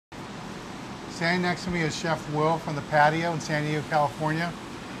Standing next to me is Chef Wil from the Patio in San Diego, California.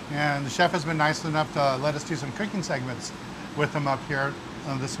 And the chef has been nice enough to let us do some cooking segments with him up here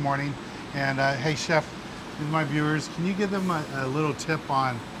this morning. And hey, Chef, my viewers, can you give them a little tip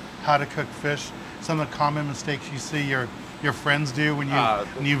on how to cook fish? Some of the common mistakes you see your friends do when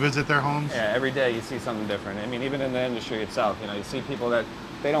you visit their homes? Yeah, every day you see something different. I mean, even in the industry itself, you know, you see people that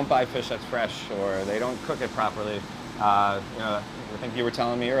they don't buy fish that's fresh or they don't cook it properly. You know, I think you were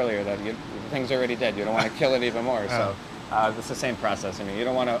telling me earlier that the thing's already dead. You don't want to kill it even more. So it's the same process. I mean, you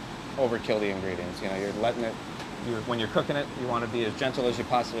don't want to overkill the ingredients. You know, you're letting it. When you're cooking it, you want to be as gentle as you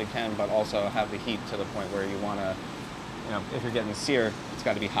possibly can, but also have the heat to the point where you want to. You know, if you're getting sear, it's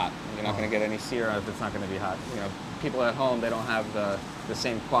got to be hot. You're not going to get any sear if it's not going to be hot. You know, people at home, they don't have the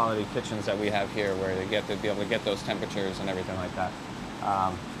same quality kitchens that we have here, where they get to be able to get those temperatures and everything like that.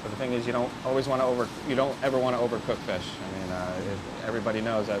 But the thing is, you don't ever want to overcook fish. I mean, everybody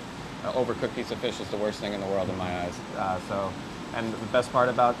knows that an overcooked piece of fish is the worst thing in the world in my eyes. And the best part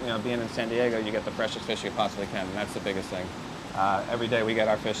about being in San Diego, you get the freshest fish you possibly can, and that's the biggest thing. Every day we get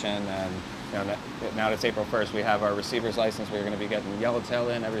our fish in, and now that it's April 1st, we have our receiver's license. We're going to be getting yellowtail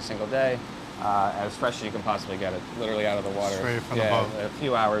in every single day, as fresh as you can possibly get it, literally out of the water. Straight from the boat. A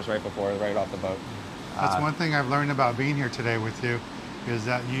few hours right off the boat. That's one thing I've learned about being here today with you, is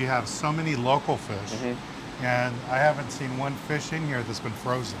that you have so many local fish. And I haven't seen one fish in here that's been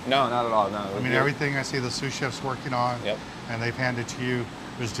frozen. No, not at all. No. I mean, everything I see the sous chefs working on, and they've handed to you,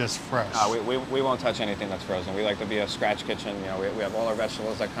 is just fresh. We won't touch anything that's frozen. We like to be a scratch kitchen. We have all our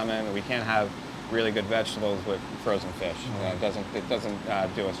vegetables that come in. We can't have really good vegetables with frozen fish. It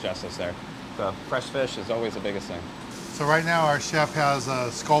doesn't do us justice there. So fresh fish is always the biggest thing. So right now our chef has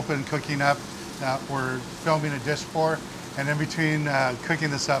a sculpin cooking up that we're filming a dish for, and in between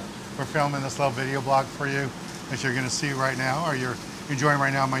cooking this up, we're filming this little video blog for you that you're going to see right now, or you're enjoying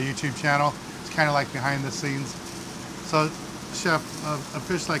right now on my YouTube channel. It's kind of like behind the scenes. So, Chef, a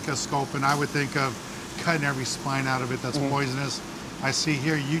fish like a sculpin, I would think of cutting every spine out of it that's poisonous. I see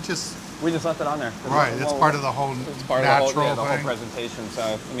here we just left it on there. Right, it's part of the whole natural the whole presentation. So,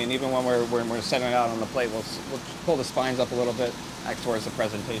 I mean, even when we're setting it out on the plate, we'll pull the spines up a little bit back towards the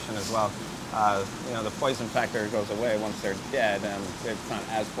presentation as well. The poison factor goes away once they're dead, and it's not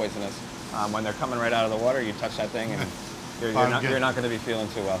as poisonous. When they're coming right out of the water, you touch that thing, and you're not going to be feeling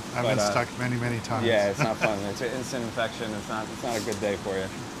too well. I've been stuck many times. Yeah, it's not fun. It's an instant infection. It's not a good day for you.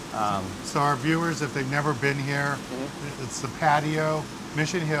 So our viewers, if they've never been here, it's the Patio,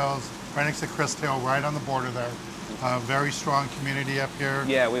 Mission Hills, right next to Crystal, right on the border there. Very strong community up here.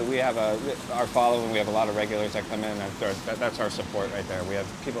 Yeah, we have our following. We have a lot of regulars that come in. That's our support right there. We have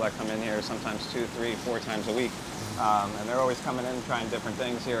people that come in here sometimes 2, 3, 4 times a week, and they're always coming in trying different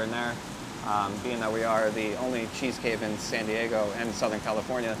things here and there. Being that we are the only cheese cave in San Diego and Southern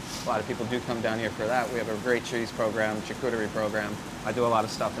California, a lot of people do come down here for that. We have a great cheese program, charcuterie program. I do a lot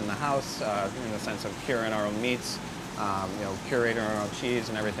of stuff in the house in the sense of curing our own meats, curating our own cheese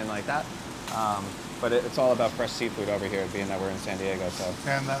and everything like that. But it's all about fresh seafood over here, being that we're in San Diego. So.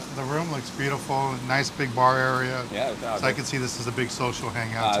 And the room looks beautiful, nice big bar area. Yeah. So I can see this is a big social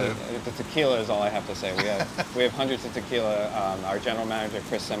hangout too. The tequila is all I have to say. We have hundreds of tequila. Our general manager,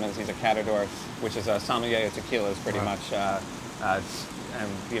 Chris Simmons, he's a catador, which is a sommelier of tequila, is pretty much. And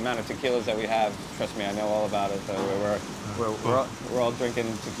the amount of tequilas that we have, trust me, I know all about it. So we're all drinking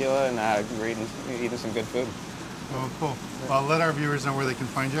tequila, and we're eating some good food. Oh, cool. Well, let our viewers know where they can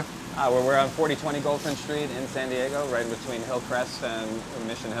find you. We're on 4020 Goldfinch Street in San Diego, right in between Hillcrest and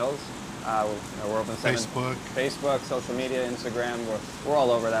Mission Hills. We're open Facebook, social media, Instagram. We're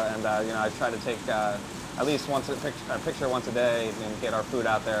all over that, and I try to take at least a picture once a day and get our food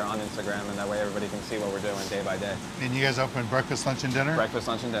out there on Instagram, and that way everybody can see what we're doing day by day. And you guys open breakfast, lunch, and dinner? Breakfast,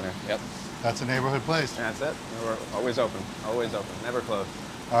 lunch, and dinner. Yep. That's a neighborhood place. That's it. We're always open, never closed.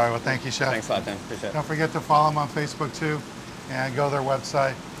 All right. Well, thank you, Chef. Thanks a lot, Tim. Appreciate it. Don't forget to follow them on Facebook too, and go to their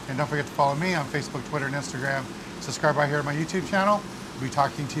website. And don't forget to follow me on Facebook, Twitter, and Instagram. Subscribe right here to my YouTube channel. We'll be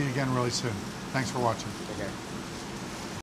talking to you again really soon. Thanks for watching. Take care.